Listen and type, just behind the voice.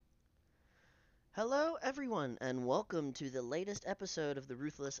Hello, everyone, and welcome to the latest episode of the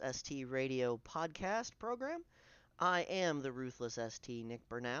Ruthless ST Radio podcast program. I am the Ruthless ST, Nick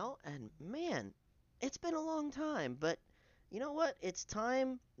Bernal, and man, it's been a long time, but you know what? It's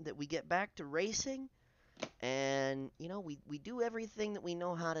time that we get back to racing, and we do everything that we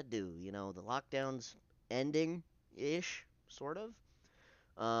know how to do. The lockdown's ending ish, sort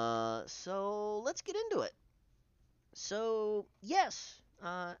of. So let's get into it. So, yes,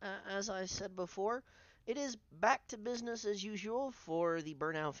 as I said before, it is back to business as usual for the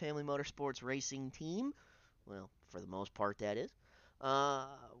Burnout Family Motorsports Racing team. Well, for the most part, that is. Uh,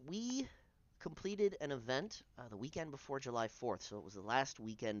 we completed an event the weekend before July 4th, so it was the last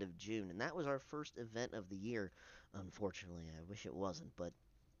weekend of June, and that was our first event of the year. Unfortunately, I wish it wasn't, but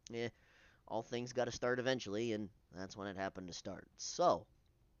all things got to start eventually, and that's when it happened to start. So,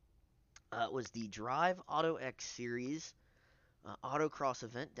 it was the Drive Auto X Series autocross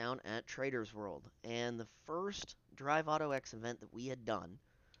event down at Traders World. And the first Drive Auto X event that we had done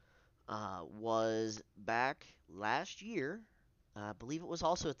was back last year. I believe it was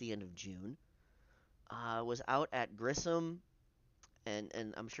also at the end of June. Was out at Grissom, and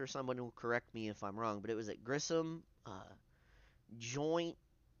I'm sure someone will correct me if I'm wrong, but it was at Grissom Joint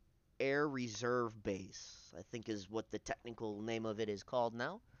Air Reserve Base, I think is what the technical name of it is called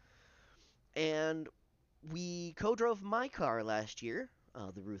now. And we co-drove my car last year,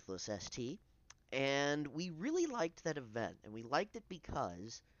 the Ruthless ST, and we really liked that event. And we liked it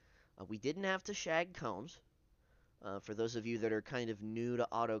because we didn't have to shag cones. For those of you that are kind of new to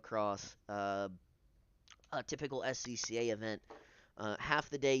autocross, a typical SCCA event, half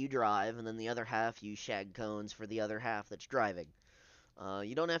the day you drive, and then the other half you shag cones for the other half that's driving.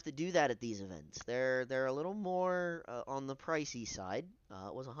 You don't have to do that at these events. They're a little more on the pricey side.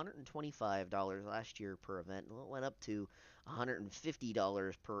 It was $125 last year per event, and it went up to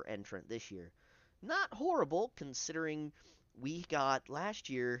 $150 per entrant this year. Not horrible considering we got last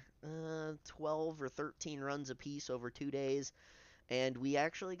year 12 or 13 runs apiece over 2 days, and we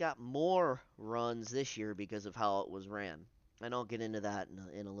actually got more runs this year because of how it was ran. And I'll get into that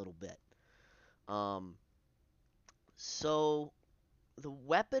in a little bit. Um, so the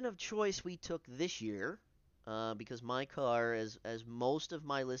weapon of choice we took this year, because my car, as most of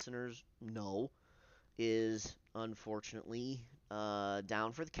my listeners know, is unfortunately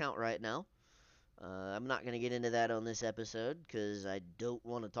down for the count right now. I'm not going to get into that on this episode because I don't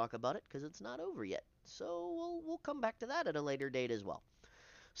want to talk about it because it's not over yet. So we'll come back to that at a later date as well.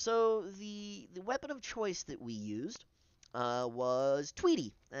 So the weapon of choice that we used was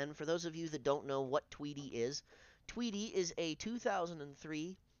Tweety. And for those of you that don't know what Tweety is a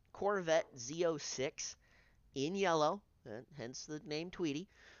 2003 Corvette Z06 in yellow, hence the name Tweety.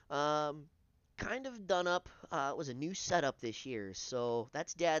 Um, kind of done up. It was a new setup this year, so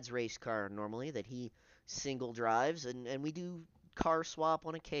that's Dad's race car normally that he single drives, and we do car swap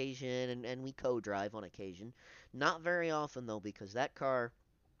on occasion, and we co-drive on occasion. Not very often though, because that car,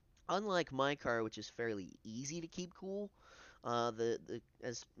 unlike my car, which is fairly easy to keep cool, the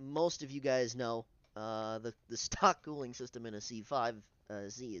as most of you guys know, the stock cooling system in a C5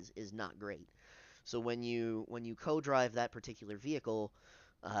 Z is not great. So when you co-drive that particular vehicle,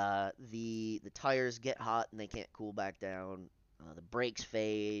 the tires get hot and they can't cool back down. The brakes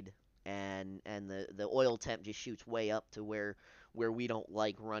fade, and the oil temp just shoots way up to where we don't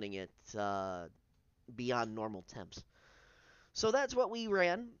like running it beyond normal temps. So that's what we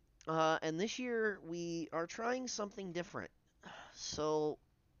ran. And this year we are trying something different. So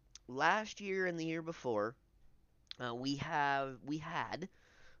last year and the year before, we had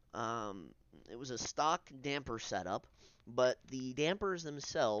um, it was a stock damper setup, but the dampers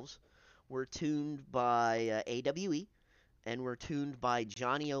themselves were tuned by AWE and were tuned by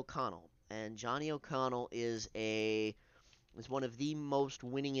Johnny O'Connell. And Johnny O'Connell is one of the most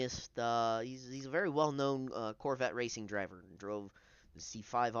winningest. He's a very well known Corvette racing driver. Drove the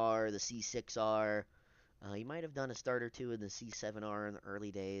C5R, the C6R. He might have done a start or two in the C7R in the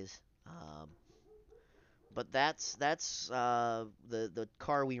early days. But that's the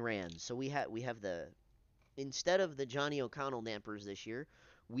car we ran. So we have the instead of the Johnny O'Connell dampers this year,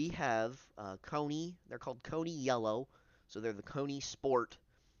 we have Coney. They're called Coney Yellow, so they're the Coney Sport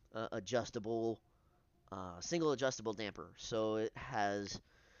adjustable single adjustable damper. So it has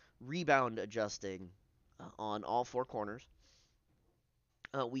rebound adjusting on all four corners.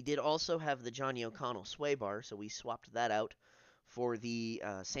 We did also have the Johnny O'Connell sway bar, so we swapped that out for the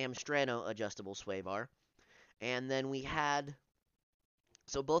Sam Strano adjustable sway bar. And then we had,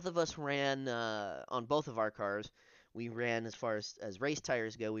 so both of us ran on both of our cars. We ran as far as race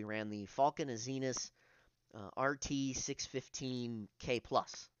tires go. We ran the Falcon Azenis RT 615 K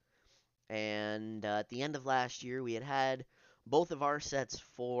Plus, And at the end of last year, we had both of our sets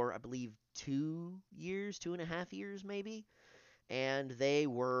for, I believe, 2 years, 2.5 years maybe. And they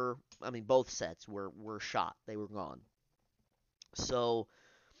were, I mean, both sets were shot. They were gone. So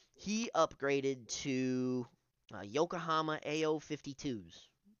he upgraded to Yokohama AO52s.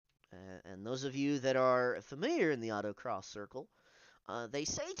 And those of you that are familiar in the autocross circle, they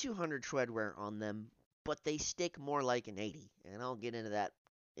say 200 tread wear on them, but they stick more like an 80. And I'll get into that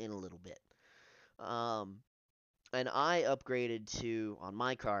in a little bit. Um, and I upgraded to, on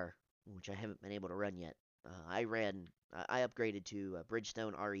my car, which I haven't been able to run yet, I upgraded to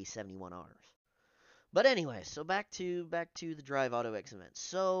Bridgestone RE71Rs. But anyway, so back to the Drive Auto X event.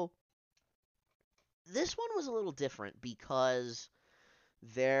 So this one was a little different because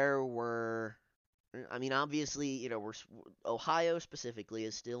there were, I mean, obviously, Ohio specifically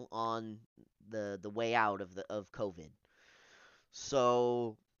is still on the way out of COVID.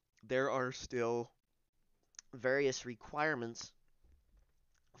 So there are still various requirements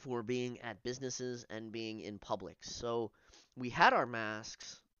for being at businesses and being in public. So we had our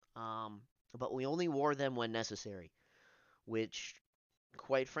masks, um, but we only wore them when necessary, which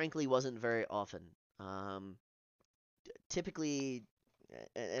quite frankly wasn't very often. Um, Typically,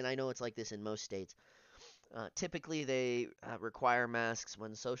 and I know it's like this in most states, typically they require masks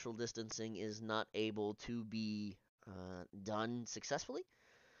when social distancing is not able to be done successfully.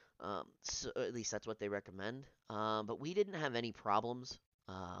 So at least that's what they recommend. But we didn't have any problems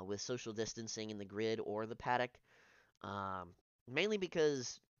with social distancing in the grid or the paddock, um, mainly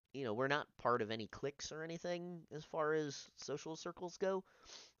because we're not part of any cliques or anything as far as social circles go.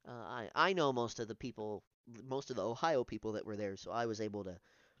 I know most of the people, most of the Ohio people that were there, so I was able to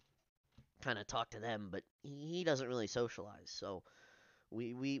kind of talk to them. But he doesn't really socialize, so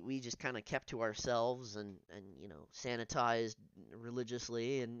we just kind of kept to ourselves and sanitized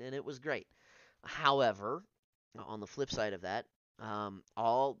religiously, and it was great. However, on the flip side of that,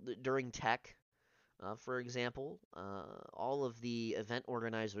 all during tech, for example, all of the event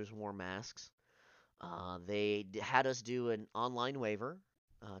organizers wore masks. They had us do an online waiver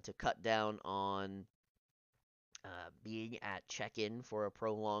to cut down on being at check-in for a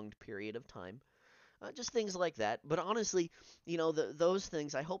prolonged period of time. Just things like that. But honestly, those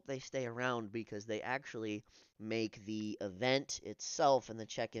things, I hope they stay around because they actually make the event itself and the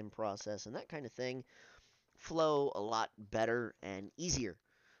check-in process and that kind of thing flow a lot better and easier.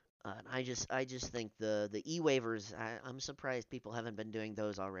 And I just think the e-waivers, I'm surprised people haven't been doing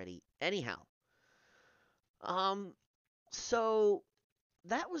those already. Anyhow, um, so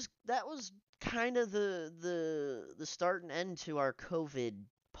that was kind of the start and end to our COVID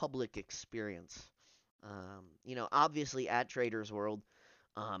public experience. Obviously at Traders World,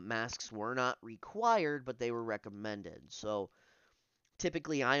 masks were not required, but they were recommended. So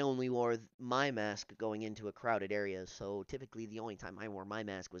typically, I only wore my mask going into a crowded area. So typically, the only time I wore my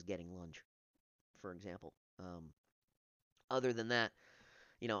mask was getting lunch, for example. Other than that,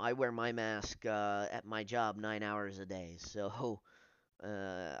 I wear my mask at my job 9 hours a day. So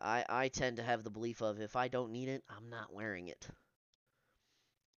I tend to have the belief of if I don't need it, I'm not wearing it.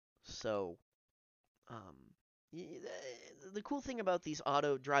 So Um, the cool thing about these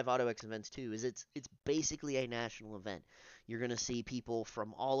Drive Auto X events too is it's basically a national event. You're gonna see people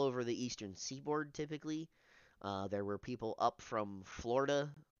from all over the Eastern Seaboard typically. There were people up from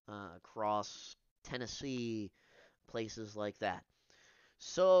Florida, across Tennessee, places like that.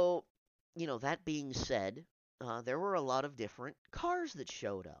 So, that being said, there were a lot of different cars that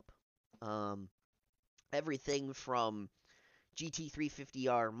showed up. Um, Everything from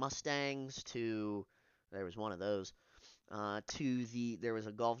GT350R Mustangs to there was one of those there was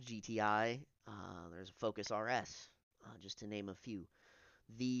a Golf GTI, there's a Focus RS, just to name a few.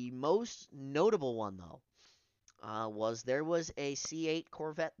 The most notable one though was there was a C8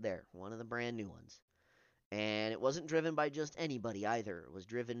 Corvette there, one of the brand new ones, and it wasn't driven by just anybody either. It was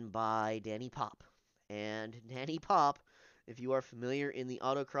driven by Danny Pop, and Danny Pop. If you are familiar in the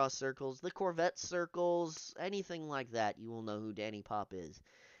autocross circles, the Corvette circles, anything like that, you will know who Danny Pop is.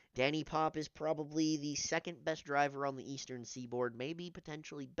 Danny Pop is probably the second best driver on the Eastern Seaboard, maybe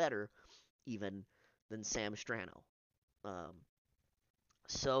potentially better even than Sam Strano. Um,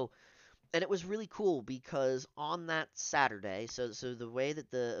 so, and it was really cool because on that Saturday, so the way that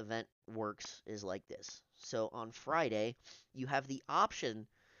the event works is like this. So on Friday, you have the option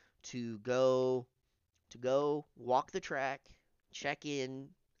to go walk the track, check in,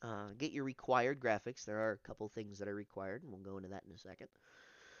 get your required graphics. There are a couple things that are required, and we'll go into that in a second.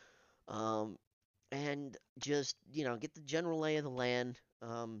 Um, and just get the general lay of the land.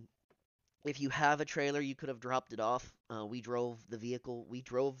 If you have a trailer, you could have dropped it off. We drove the vehicle, we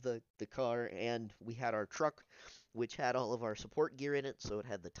drove the car, and we had our truck, which had all of our support gear in it. So it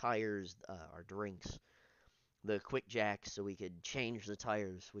had the tires, our drinks, the quick jacks, so we could change the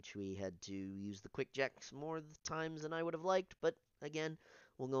tires, which we had to use the quick jacks more times than I would have liked. But again,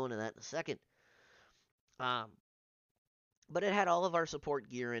 we'll go into that in a second. Um, but it had all of our support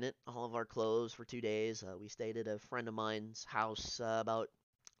gear in it, all of our clothes for 2 days. We stayed at a friend of mine's house about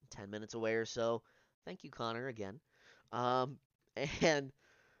 10 minutes away or so. Thank you, Connor, again. Um, and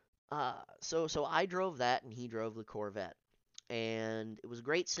so I drove that, and he drove the Corvette, and it was a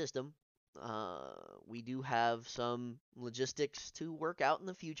great system. Uh, we do have some logistics to work out in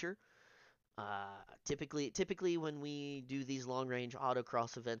the future. Typically, when we do these long range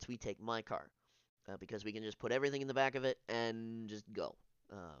autocross events, we take my car because we can just put everything in the back of it and just go.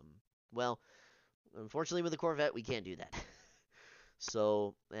 Well, unfortunately, with the Corvette, we can't do that.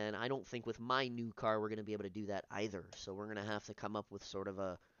 So, and I don't think with my new car we're going to be able to do that either. So we're going to have to come up with sort of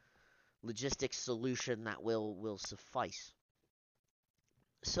a logistics solution that will suffice.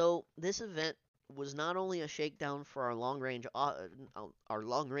 So this event was not only a shakedown for our long range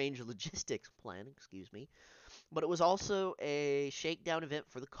logistics plan, excuse me, but it was also a shakedown event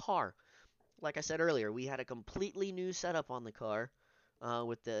for the car. Like I said earlier, we had a completely new setup on the car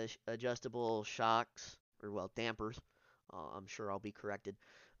with the adjustable shocks, or well, dampers. I'm sure I'll be corrected.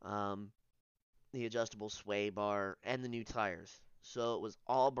 Um, the adjustable sway bar, and the new tires. So it was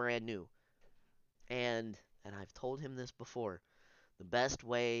all brand new. And I've told him this before. The best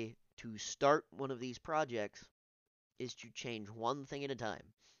way to start one of these projects is to change one thing at a time.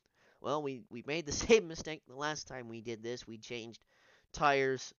 Well, we made the same mistake the last time we did this. We changed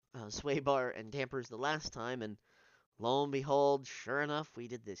tires, sway bar, and dampers the last time, and lo and behold, sure enough, we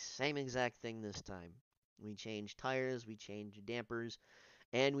did the same exact thing this time. We changed tires, we changed dampers,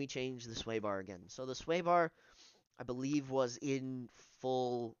 and we changed the sway bar again. So the sway bar, I believe, was in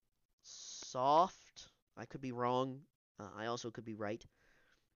full soft. I could be wrong. I also could be right.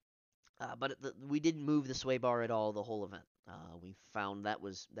 But we didn't move the sway bar at all the whole event. We found that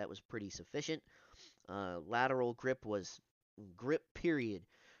was pretty sufficient. Lateral grip period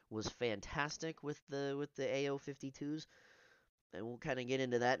was fantastic with the AO52s, and we'll kind of get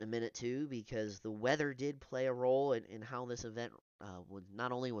into that in a minute too, because the weather did play a role in how this event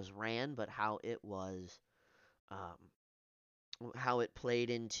not only was ran, but how it played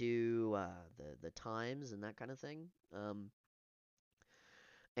into the times and that kind of thing.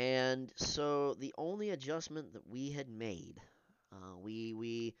 And so the only adjustment that we had made,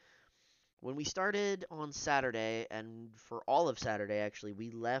 we when we started on Saturday, and for all of Saturday actually,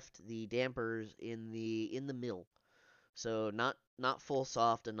 we left the dampers in the mill, so not full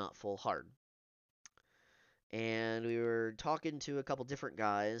soft and not full hard. And we were talking to a couple different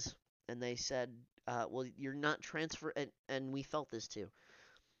guys, and they said, "Well, you're not transfer," and we felt this too.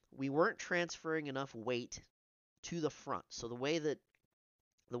 We weren't transferring enough weight to the front. So the way that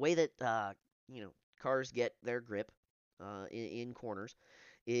cars get their grip in corners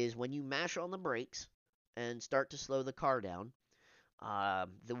is when you mash on the brakes and start to slow the car down.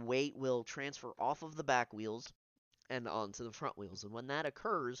 The weight will transfer off of the back wheels and onto the front wheels, and when that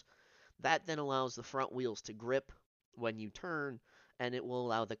occurs, that then allows the front wheels to grip when you turn, and it will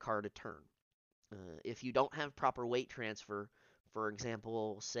allow the car to turn. If you don't have proper weight transfer, for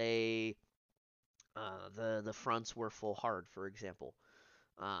example, say the fronts were full hard, for example,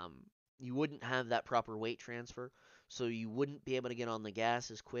 um, you wouldn't have that proper weight transfer, so you wouldn't be able to get on the gas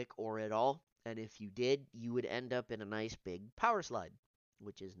as quick or at all. And if you did, you would end up in a nice big power slide,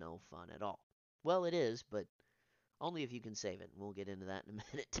 which is no fun at all. Well, it is, but only if you can save it. And we'll get into that in a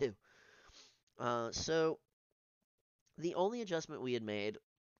minute too. So the only adjustment we had made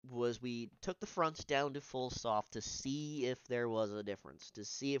was we took the fronts down to full soft to see if there was a difference, to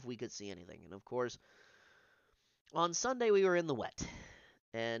see if we could see anything. And of course, on Sunday we were in the wet,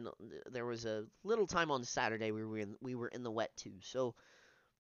 and there was a little time on Saturday we were in the wet too. So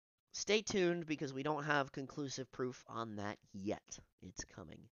stay tuned because we don't have conclusive proof on that yet. It's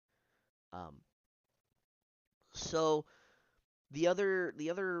coming. Um, so the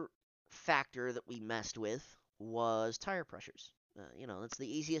other factor that we messed with was tire pressures. That's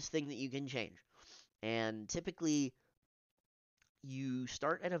the easiest thing that you can change. And typically, you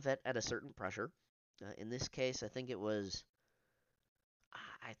start an event at a certain pressure. In this case, I think it was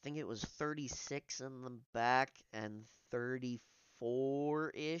 36 in the back and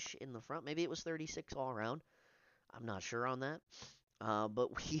 34-ish in the front. Maybe it was 36 all around. I'm not sure on that. But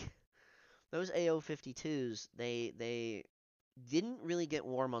we those AO52s, they didn't really get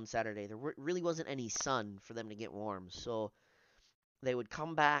warm on Saturday. There really wasn't any sun for them to get warm. So they would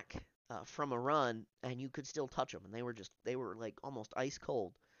come back from a run, and you could still touch them, and they were like almost ice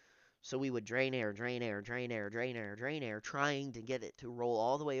cold. So we would drain air, drain air, drain air, drain air, drain air, trying to get it to roll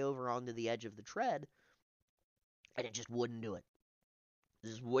all the way over onto the edge of the tread, and it just wouldn't do it. It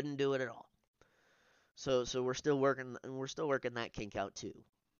just wouldn't do it at all. So we're still working that kink out too,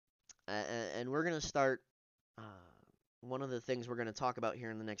 and we're gonna start. Uh, One of the things we're gonna talk about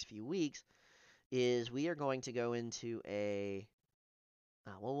here in the next few weeks is we are going to go into a.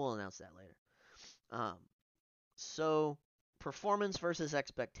 Well, we'll announce that later. Um, so performance versus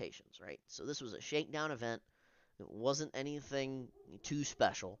expectations, right? So this was a shakedown event. It wasn't anything too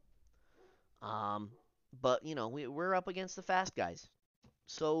special. Um, but we're up against the fast guys,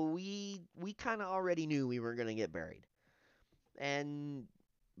 so we kind of already knew we were gonna get buried, and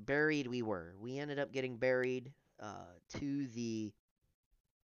buried we were. We ended up getting buried to the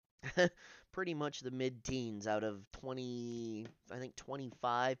pretty much the mid-teens out of 20. I think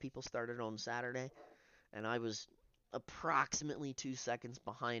 25 people started on Saturday, and I was approximately 2 seconds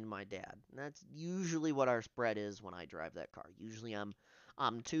behind my dad. And that's usually what our spread is when I drive that car. Usually I'm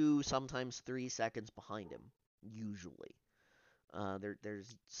 2, sometimes 3 seconds behind him. Usually.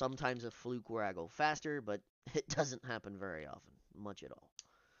 There's sometimes a fluke where I go faster, but it doesn't happen very often, much at all.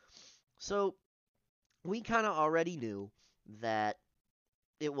 So we kind of already knew that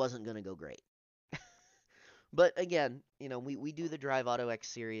it wasn't going to go great. But again, we do the Drive Auto X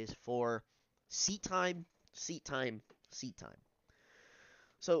series for seat time, seat time, seat time.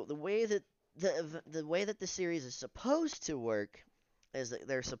 So the way that the series is supposed to work is that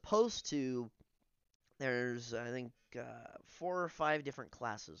there's I think 4 or 5 different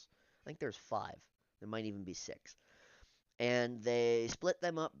classes. I think there's 5. There might even be 6. And they split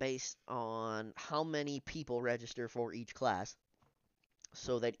them up based on how many people register for each class,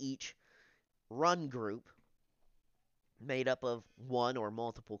 so that each run group, made up of one or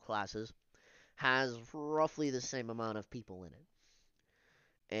multiple classes, has roughly the same amount of people in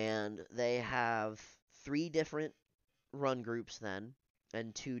it. And they have 3 different run groups then,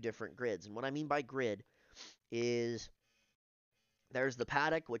 and 2 different grids. And what I mean by grid is there's the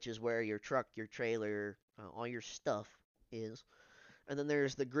paddock, which is where your truck, your trailer, all your stuff is. And then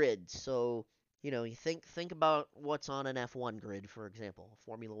there's the grid. So, you think about what's on an F1 grid, for example, a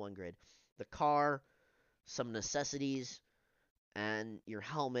Formula 1 grid. The car, some necessities, and your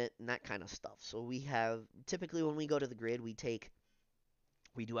helmet and that kind of stuff. So we have typically when we go to the grid,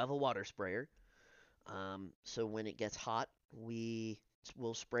 we do have a water sprayer. So when it gets hot, we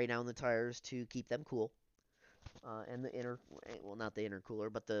will spray down the tires to keep them cool. And well, not the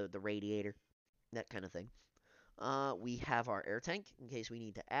intercooler, but the radiator, that kind of thing. We have our air tank in case we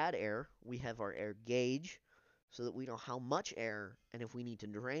need to add air. We have our air gauge so that we know how much air and if we need to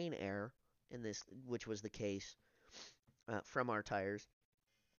drain air in this, which was the case from our tires.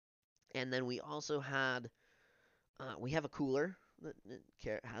 And then we have a cooler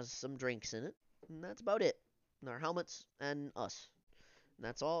that has some drinks in it, and that's about it. And our helmets and us. And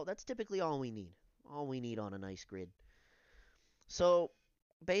that's all. That's typically all we need. All we need on a nice grid. So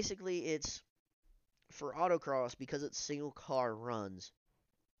basically, it's for autocross because it's single car runs.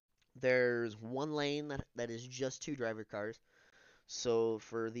 There's one lane that is just 2 driver cars. So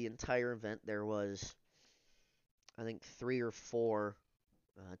for the entire event, there was I think 3 or 4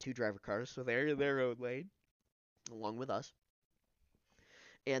 2 driver cars. So they're in their own lane along with us.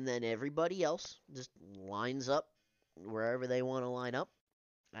 And then everybody else just lines up wherever they want to line up,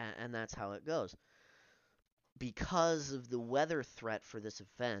 and that's how it goes. Because of the weather threat for this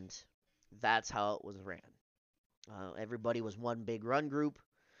event, that's how it was ran. Everybody was one big run group,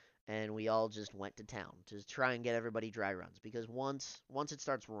 and we all just went to town to try and get everybody dry runs. Because once it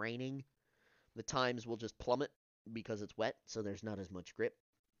starts raining, the times will just plummet because it's wet, so there's not as much grip.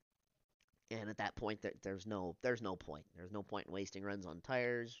 And at that point, there's no point. There's no point in wasting runs on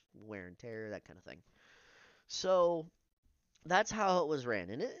tires, wear and tear, that kind of thing. So that's how it was ran,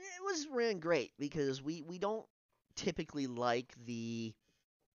 and it was ran great because we don't typically like the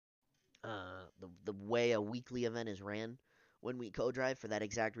way a weekly event is ran when we co-drive for that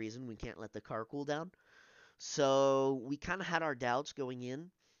exact reason. We can't let the car cool down. So we kind of had our doubts going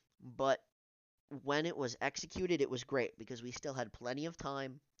in, but when it was executed, it was great because we still had plenty of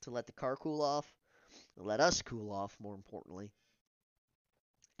time to let the car cool off, let us cool off, more importantly.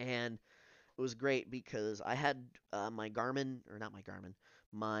 And it was great because I had my Garmin, or not my Garmin,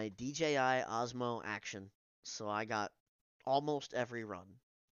 my DJI Osmo Action. So I got almost every run.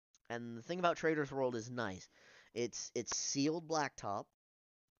 And the thing about Trader's World is nice. It's sealed blacktop,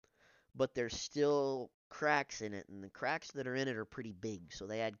 but there's still cracks in it, and the cracks that are in it are pretty big, so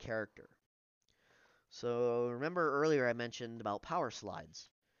they add character. So remember earlier I mentioned about power slides.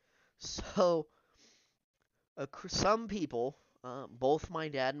 So, some people, both my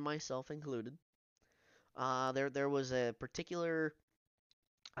dad and myself included, there was a particular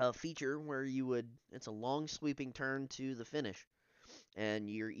feature where it's a long sweeping turn to the finish, and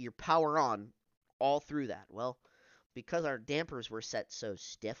you're power on all through that. Well, because our dampers were set so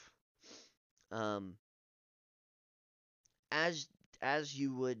stiff, um, as as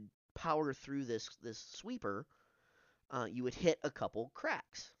you would power through this sweeper, you would hit a couple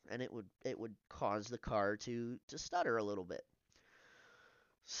cracks, and it would cause the car to stutter a little bit.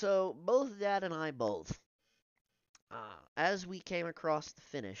 So both Dad and I both, as we came across the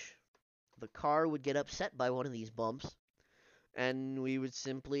finish, the car would get upset by one of these bumps, and we would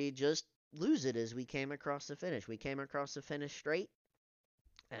simply just lose it as we came across the finish. We came across the finish straight,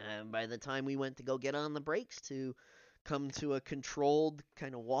 and by the time we went to go get on the brakes to come to a controlled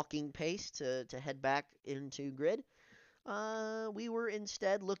kind of walking pace to head back into grid, we were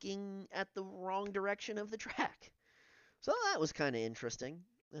instead looking at the wrong direction of the track. So that was kind of interesting.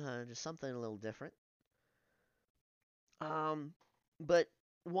 Just something a little different. Um, but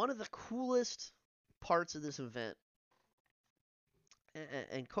one of the coolest parts of this event,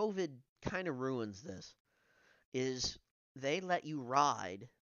 and COVID kind of ruins this, is they let you ride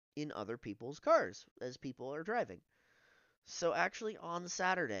in other people's cars as people are driving. So actually on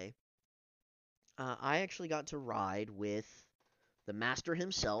Saturday, I actually got to ride with the master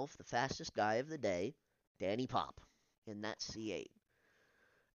himself, the fastest guy of the day, Danny Pop, in that C8.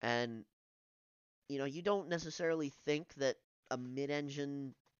 And you don't necessarily think that a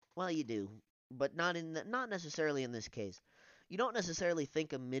mid-engine, well, you do, but not necessarily in this case. You don't necessarily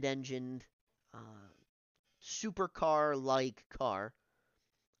think a mid-engined supercar-like car,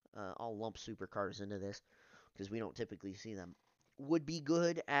 I'll lump supercars into this because we don't typically see them, would be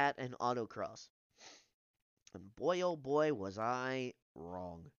good at an autocross. And boy, oh boy, was I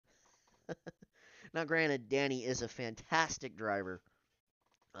wrong. Now, granted, Danny is a fantastic driver,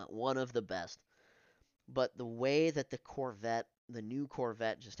 one of the best. But the way that the new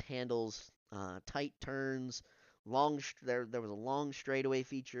Corvette, just handles tight turns, there was a long straightaway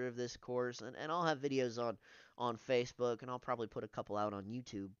feature of this course, and I'll have videos on Facebook, and I'll probably put a couple out on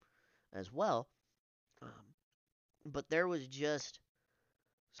YouTube as well. Um, but there was just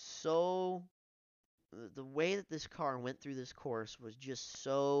so the way that this car went through this course was just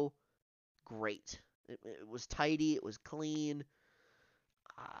so great. It was tidy, it was clean,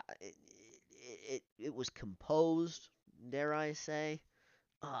 it was composed, dare I say.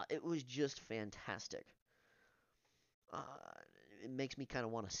 It was just fantastic. Uh, it makes me kind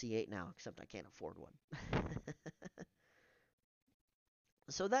of want a C8 now, except I can't afford one.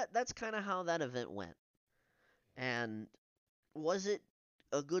 So that's kind of how that event went. And was it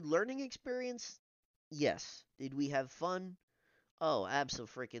a good learning experience? Yes. Did we have fun? Oh,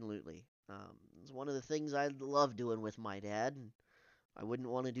 absolutely. It's one of the things I love doing with my dad, and I wouldn't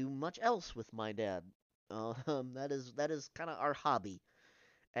want to do much else with my dad. That is kind of our hobby,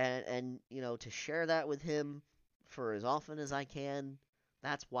 and to share that with him for as often as I can.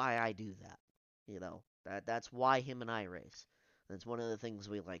 That's why I do that. That's why him and I race. That's one of the things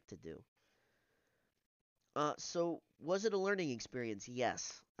we like to do. So was it a learning experience?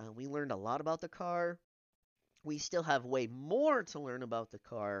 Yes. We learned a lot about the car. We still have way more to learn about the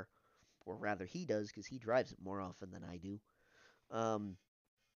car, or rather, he does because he drives it more often than I do. Um,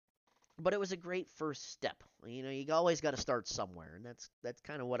 but it was a great first step. You always got to start somewhere, and that's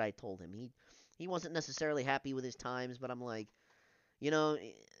kind of what I told him. He wasn't necessarily happy with his times, but I'm like, you know,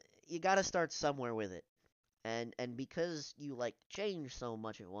 you got to start somewhere with it. And because you like change so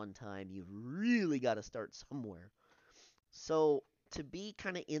much at one time, you've really got to start somewhere. So to be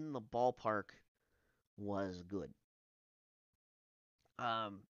kind of in the ballpark was good.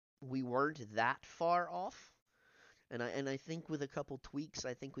 Um, we weren't that far off, and I think with a couple tweaks,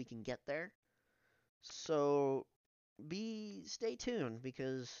 I think we can get there. So be stay tuned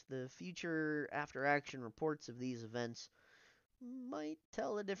because the future after action reports of these events might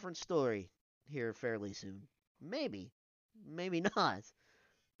tell a different story here fairly soon. Maybe. Maybe not,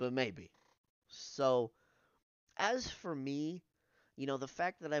 but maybe. So, as for me, the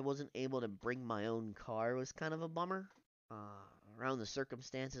fact that I wasn't able to bring my own car was kind of a bummer. Uh, around the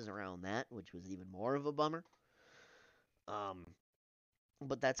circumstances around that, which was even more of a bummer. Um,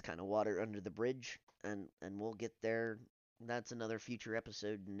 but that's kind of water under the bridge, and we'll get there. That's another future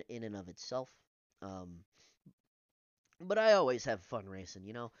episode in and of itself. Um, but I always have fun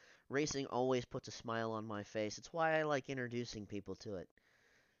racing. Racing always puts a smile on my face. It's why I like introducing people to it.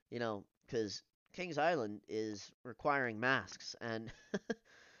 Because Kings Island is requiring masks, and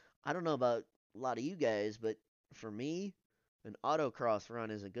I don't know about a lot of you guys, but for me, An autocross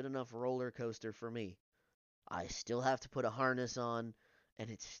run is a good enough roller coaster for me. I still have to put a harness on, and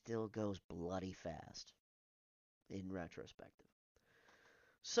it still goes bloody fast in retrospective.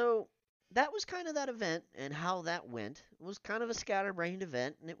 So that was kind of that event and how that went. It was kind of a scatterbrained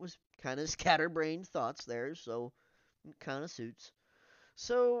event, and it was kind of scatterbrained thoughts there, so it kind of suits.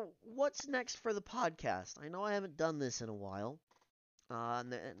 So what's next for the podcast? I know I haven't done this in a while.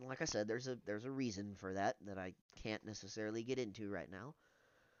 And like I said, there's a reason for that I can't necessarily get into right now.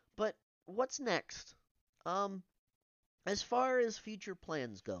 But what's next? Um, as far as future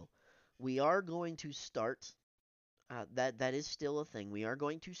plans go, we are going to start. That is still a thing. We are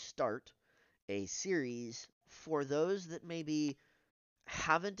going to start a series for those that maybe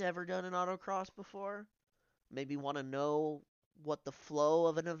haven't ever done an autocross before, maybe want to know what the flow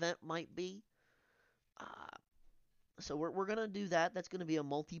of an event might be. Uh, so we're gonna do that. That's gonna be a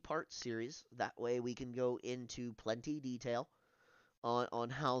multi-part series. That way we can go into plenty detail on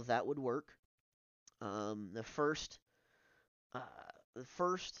how that would work. The uh,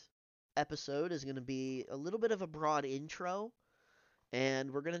 first episode is gonna be a little bit of a broad intro,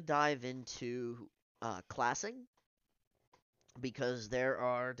 and we're gonna dive into classing because there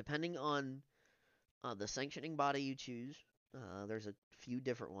are, depending on the sanctioning body you choose, there's a few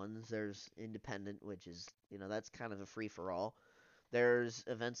different ones. There's independent, which is, that's kind of a free for all. There's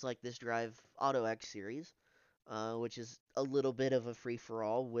events like this Drive Auto X series, which is a little bit of a free for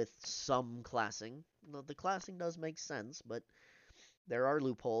all with some classing. The classing does make sense, but there are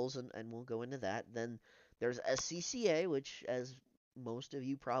loopholes, and we'll go into that. Then there's SCCA, which, as most of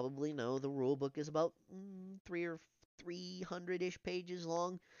you probably know, the rule book is about 300-ish pages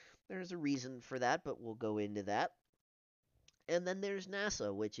long. There's a reason for that, but we'll go into that. And then there's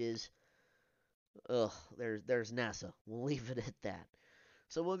NASA, which is, there's NASA. We'll leave it at that.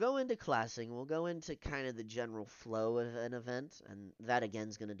 So we'll go into classing. We'll go into kind of the general flow of an event, and that again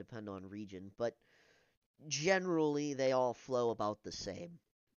is going to depend on region, but generally they all flow about the same.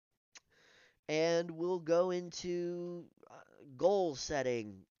 And we'll go into goal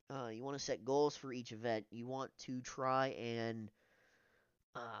setting. You want to set goals for each event. You want to try and,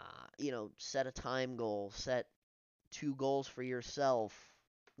 set a time goal, set 2 goals for yourself,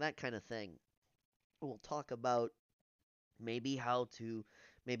 that kind of thing. We'll talk about maybe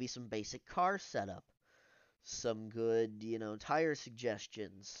maybe some basic car setup, some good, tire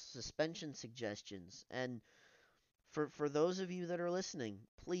suggestions, suspension suggestions. And for those of you that are listening,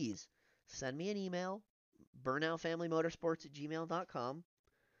 please send me an email, burnoutfamilymotorsports@gmail.com.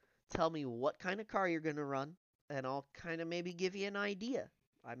 Tell me what kind of car you're going to run, and I'll kind of maybe give you an idea.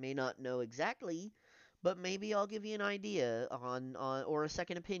 I may not know exactly, but maybe I'll give you an idea on or a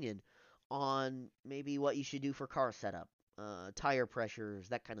second opinion on maybe what you should do for car setup, tire pressures,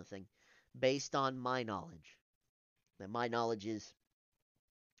 that kind of thing, based on my knowledge. And my knowledge is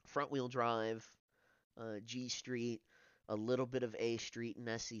front wheel drive, G Street, a little bit of A Street and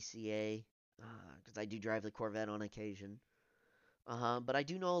SCCA, because I do drive the Corvette on occasion. But I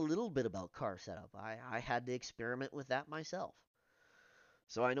do know a little bit about car setup. I had to experiment with that myself.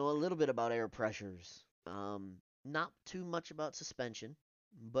 So I know a little bit about air pressures. Not too much about suspension,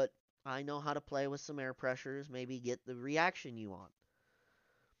 but I know how to play with some air pressures, maybe get the reaction you want.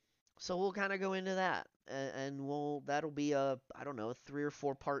 So we'll kind of go into that, and that'll be a, I don't know, 3 or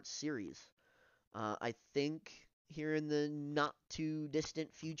 4 part series. I think here in the not too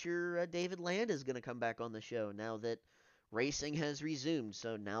distant future, David Land is going to come back on the show now that racing has resumed.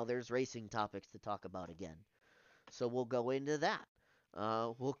 So now there's racing topics to talk about again. So we'll go into that.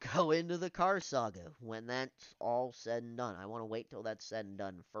 We'll go into the car saga when that's all said and done. I want to wait till that's said and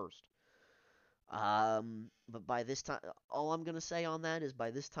done first. But by this time, all I'm going to say on that is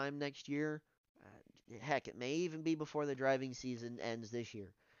by this time next year, heck, it may even be before the driving season ends this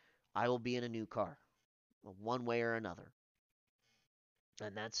year, I will be in a new car, one way or another.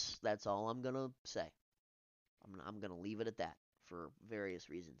 And that's all I'm going to say. I'm going to leave it at that for various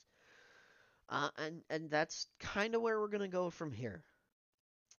reasons. And that's kind of where we're going to go from here.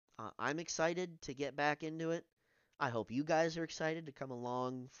 I'm excited to get back into it. I hope you guys are excited to come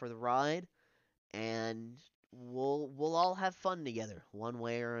along for the ride, and we'll all have fun together, one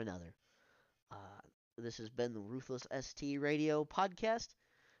way or another. Uh, this has been the Ruthless ST Radio Podcast,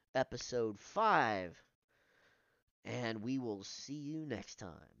 episode 5, and we will see you next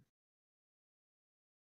time.